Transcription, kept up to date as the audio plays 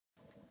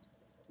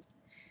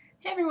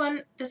Hey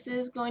everyone, this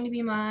is going to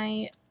be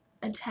my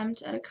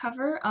attempt at a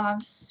cover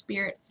of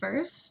Spirit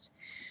First,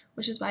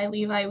 which is by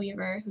Levi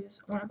Weaver,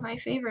 who's one of my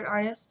favorite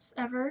artists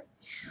ever,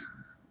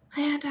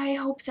 and I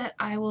hope that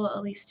I will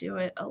at least do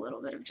it a little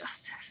bit of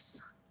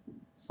justice.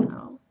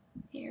 So,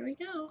 here we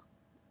go.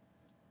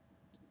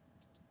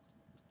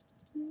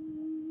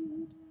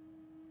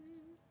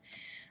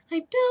 I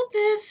built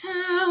this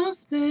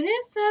house, but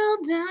it fell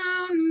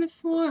down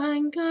before I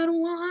got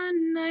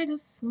one night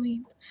of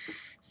sleep.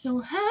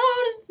 So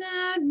how does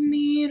that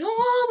mean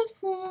all the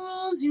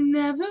fools who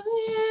never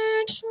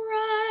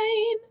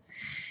tried?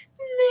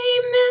 They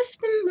missed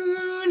the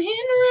moon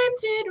in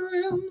rented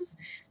rooms,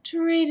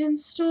 trading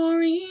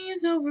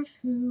stories over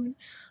food.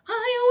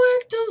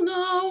 I worked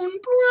alone,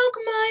 broke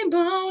my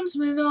bones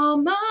with all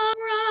my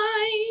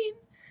pride.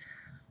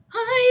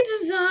 I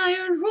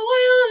desired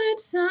royal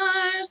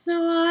attire, so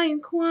I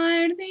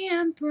acquired the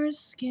emperor's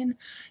skin,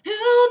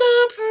 held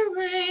a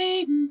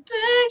parade, and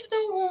begged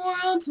the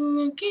world to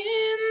look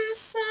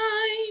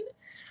inside.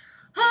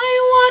 I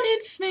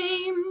wanted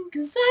fame,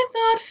 'cause I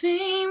thought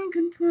fame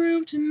could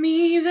prove to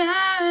me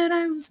that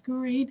I was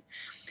great.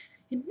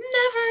 It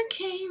never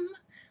came.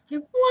 I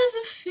was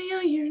a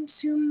failure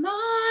to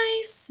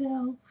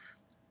myself.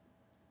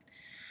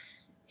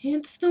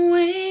 It's the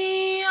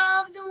way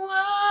of the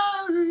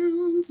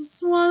world to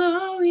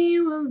swallow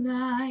you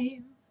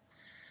alive.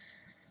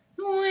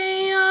 The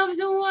way of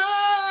the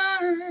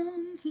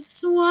world to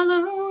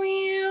swallow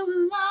you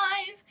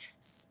alive.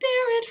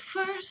 Spirit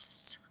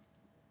first.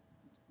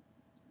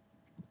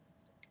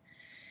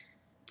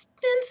 It's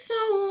been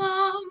so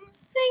long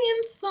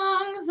singing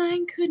songs I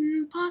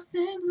couldn't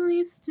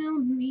possibly still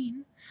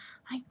mean.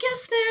 I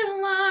guess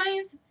they're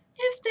lies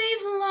if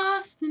they've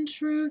lost the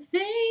truth they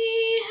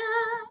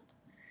had.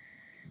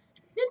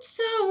 It's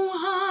so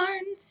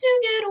hard to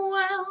get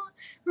well,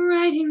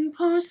 writing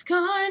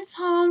postcards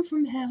home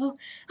from hell.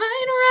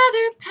 I'd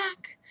rather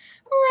pack,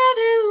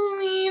 rather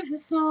leave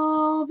this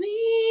all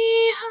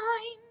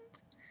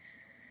behind.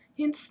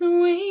 It's the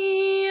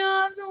way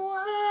of the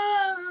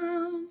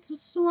world to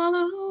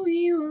swallow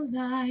you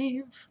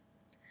alive.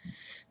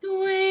 The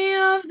way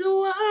of the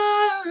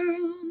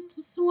world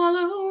to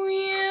swallow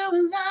you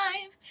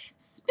alive.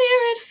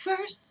 Spirit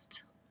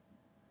first.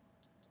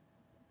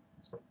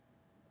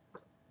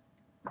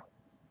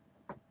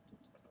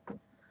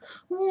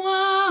 Whoa,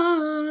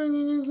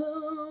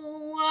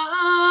 whoa,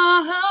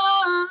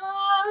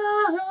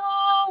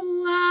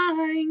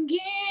 I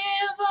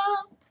give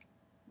up.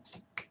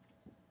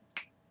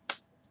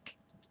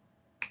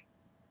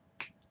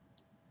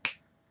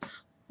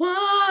 Whoa,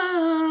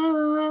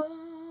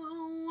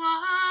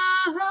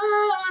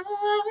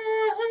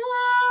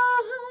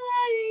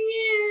 I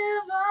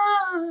give up.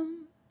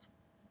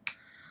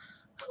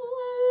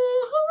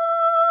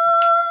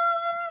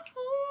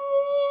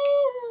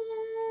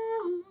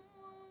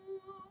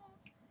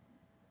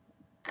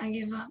 I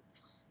give up.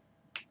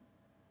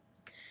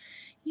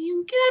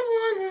 You get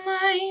one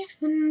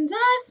life and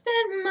I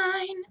spent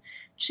mine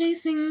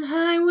chasing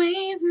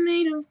highways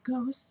made of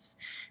ghosts.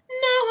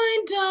 Now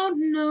I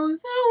don't know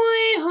the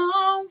way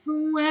home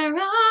from where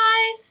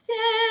I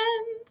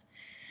stand.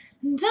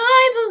 And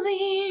I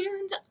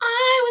believed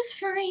I was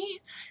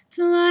free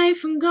till I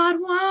forgot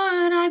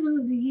what I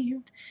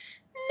believed.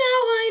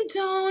 Now I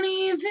don't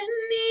even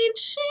need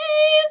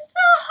chains to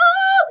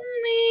hold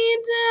me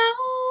down.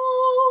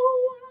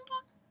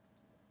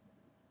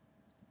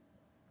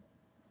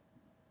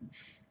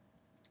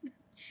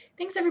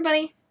 Thanks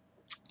everybody.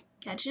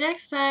 Catch you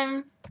next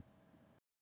time.